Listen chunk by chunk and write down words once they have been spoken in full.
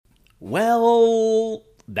Well,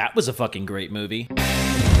 that was a fucking great movie.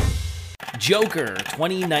 Joker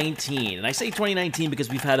 2019. And I say 2019 because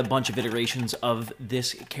we've had a bunch of iterations of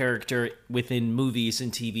this character within movies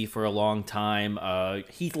and TV for a long time.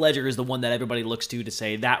 Heath Ledger is the one that everybody looks to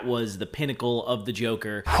say that was the pinnacle of the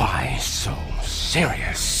Joker. Why so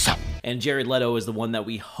serious? And Jared Leto is the one that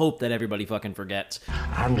we hope that everybody fucking forgets.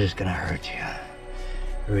 I'm just gonna hurt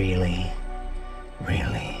you. Really,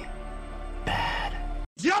 really bad.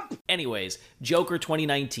 Yep! Anyways, Joker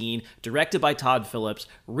 2019, directed by Todd Phillips,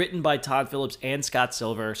 written by Todd Phillips and Scott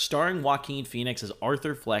Silver, starring Joaquin Phoenix as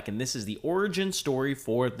Arthur Fleck, and this is the origin story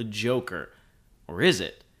for the Joker. Or is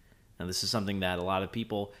it? Now, this is something that a lot of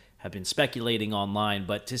people have been speculating online,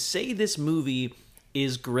 but to say this movie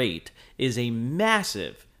is great is a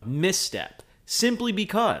massive misstep, simply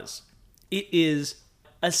because it is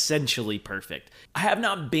essentially perfect. I have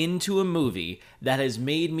not been to a movie that has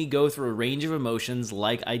made me go through a range of emotions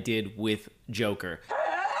like I did with Joker.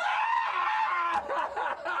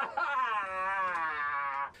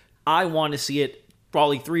 I want to see it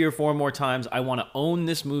probably 3 or 4 more times. I want to own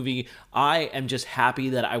this movie. I am just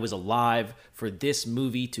happy that I was alive for this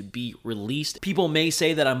movie to be released. People may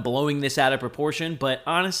say that I'm blowing this out of proportion, but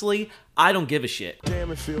honestly, I don't give a shit.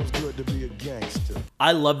 Damn, it feels good to be a gangster.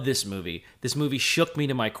 I love this movie. This movie shook me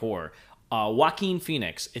to my core. Joaquin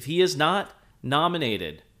Phoenix, if he is not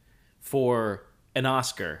nominated for an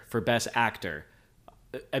Oscar for Best Actor,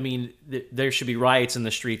 I mean, there should be riots in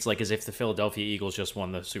the streets like as if the Philadelphia Eagles just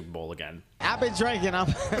won the Super Bowl again. I've been drinking.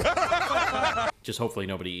 Just hopefully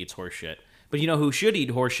nobody eats horse shit. But you know who should eat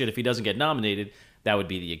horse shit if he doesn't get nominated? That would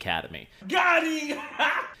be the Academy. Got it!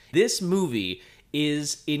 This movie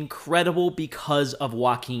is incredible because of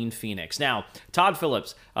Joaquin Phoenix. Now, Todd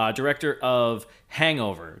Phillips, director of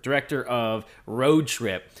Hangover, director of Road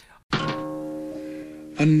Trip.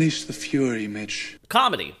 Unleash the fury, Mitch.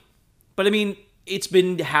 Comedy. But I mean, it's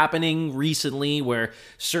been happening recently where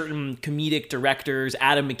certain comedic directors,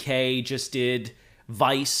 Adam McKay just did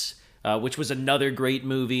Vice, which was another great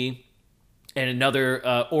movie, and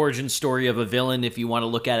another origin story of a villain, if you want to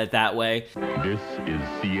look at it that way. This is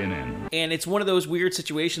CNN. And it's one of those weird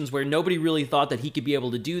situations where nobody really thought that he could be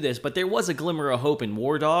able to do this, but there was a glimmer of hope in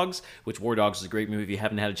War Dogs, which War Dogs is a great movie. If you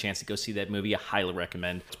haven't had a chance to go see that movie, I highly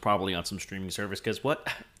recommend. It's probably on some streaming service, because what?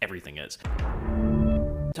 Everything is.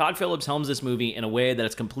 Todd Phillips helms this movie in a way that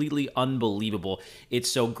it's completely unbelievable.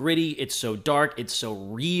 It's so gritty, it's so dark, it's so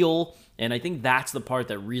real, and I think that's the part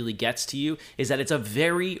that really gets to you, is that it's a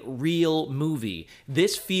very real movie.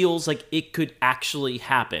 This feels like it could actually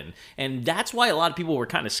happen, and that's why a lot of people were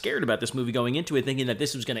kind of scared about this movie going into it, thinking that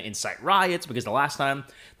this was going to incite riots, because the last time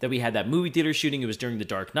that we had that movie theater shooting, it was during The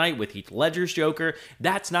Dark Knight with Heath Ledger's Joker.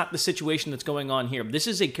 That's not the situation that's going on here. This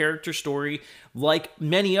is a character story like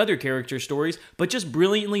many other character stories, but just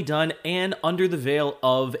brilliantly done and under the veil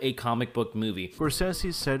of a comic book movie.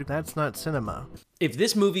 Scorsese said that's not cinema. If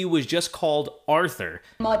this movie was just called Arthur,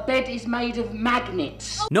 my bed is made of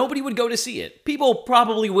magnets. Nobody would go to see it. People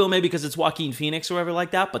probably will, maybe because it's Joaquin Phoenix or whatever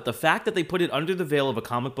like that, but the fact that they put it under the veil of a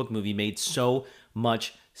comic book movie made so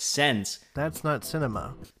much sense. That's not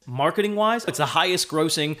cinema. Marketing-wise, it's the highest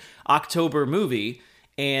grossing October movie,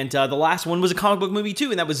 and the last one was a comic book movie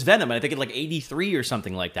too, and that was Venom, and I think it's like 83 or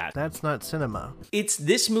something like that. That's not cinema.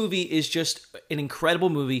 This movie is just an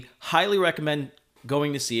incredible movie. Highly recommend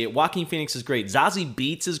going to see it. Joaquin Phoenix is great. Zazie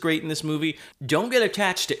Beetz is great in this movie. Don't get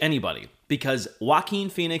attached to anybody, because Joaquin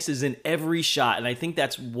Phoenix is in every shot, and I think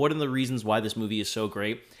that's one of the reasons why this movie is so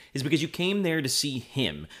great, is because you came there to see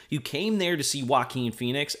him. You came there to see Joaquin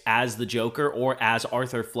Phoenix as the Joker or as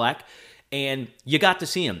Arthur Fleck, and you got to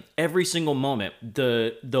see him every single moment.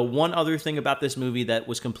 The one other thing about this movie that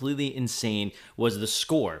was completely insane was the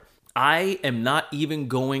score. I am not even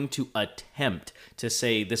going to attempt to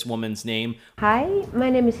say this woman's name. Hi, my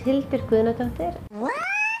name is Hildur Guðnadóttir. What?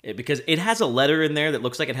 Because it has a letter in there that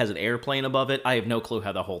looks like it has an airplane above it. I have no clue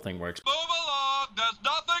how the whole thing works. Move along, there's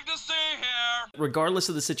nothing to see here. Regardless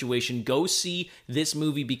of the situation, go see this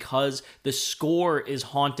movie because the score is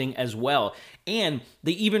haunting as well. And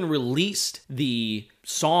they even released the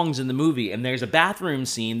songs in the movie, and there's a bathroom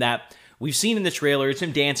scene that we've seen in the trailer. It's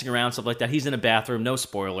him dancing around, stuff like that. He's in a bathroom, no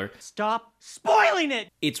spoiler. Stop spoiling it!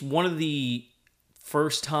 It's one of the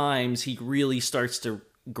first times he really starts to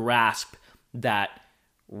grasp that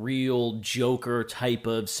real Joker type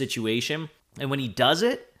of situation. And when he does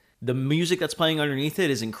it, the music that's playing underneath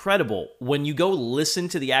it is incredible. When you go listen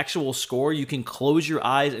to the actual score, you can close your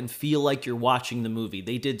eyes and feel like you're watching the movie.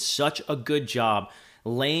 They did such a good job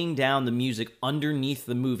laying down the music underneath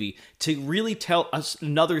the movie to really tell us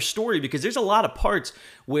another story, because there's a lot of parts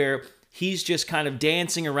where he's just kind of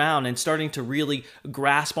dancing around and starting to really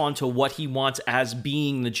grasp onto what he wants as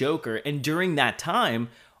being the Joker. And during that time,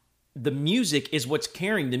 the music is what's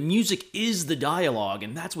carrying. The music is the dialogue,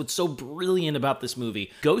 and that's what's so brilliant about this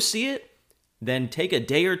movie. Go see it, then take a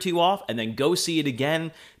day or two off, and then go see it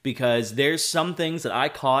again, because there's some things that I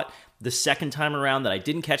caught the second time around that I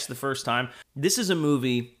didn't catch the first time. This is a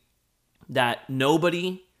movie that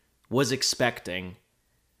nobody was expecting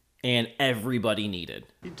and everybody needed.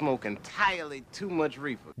 He's smoking entirely too much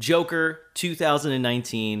reefer. Joker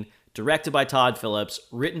 2019, directed by Todd Phillips,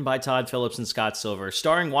 written by Todd Phillips and Scott Silver,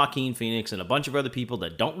 starring Joaquin Phoenix and a bunch of other people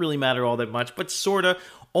that don't really matter all that much, but sorta,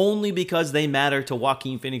 only because they matter to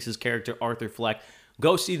Joaquin Phoenix's character, Arthur Fleck.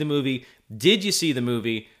 Go see the movie. Did you see the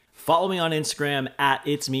movie? Follow me on Instagram at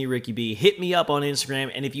It's Me, Ricky B. Hit me up on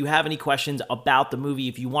Instagram, and if you have any questions about the movie,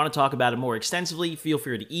 if you want to talk about it more extensively, feel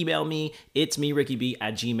free to email me,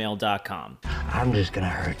 itsmericky@gmail.com. I'm just gonna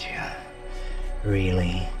hurt you.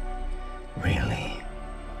 Really, really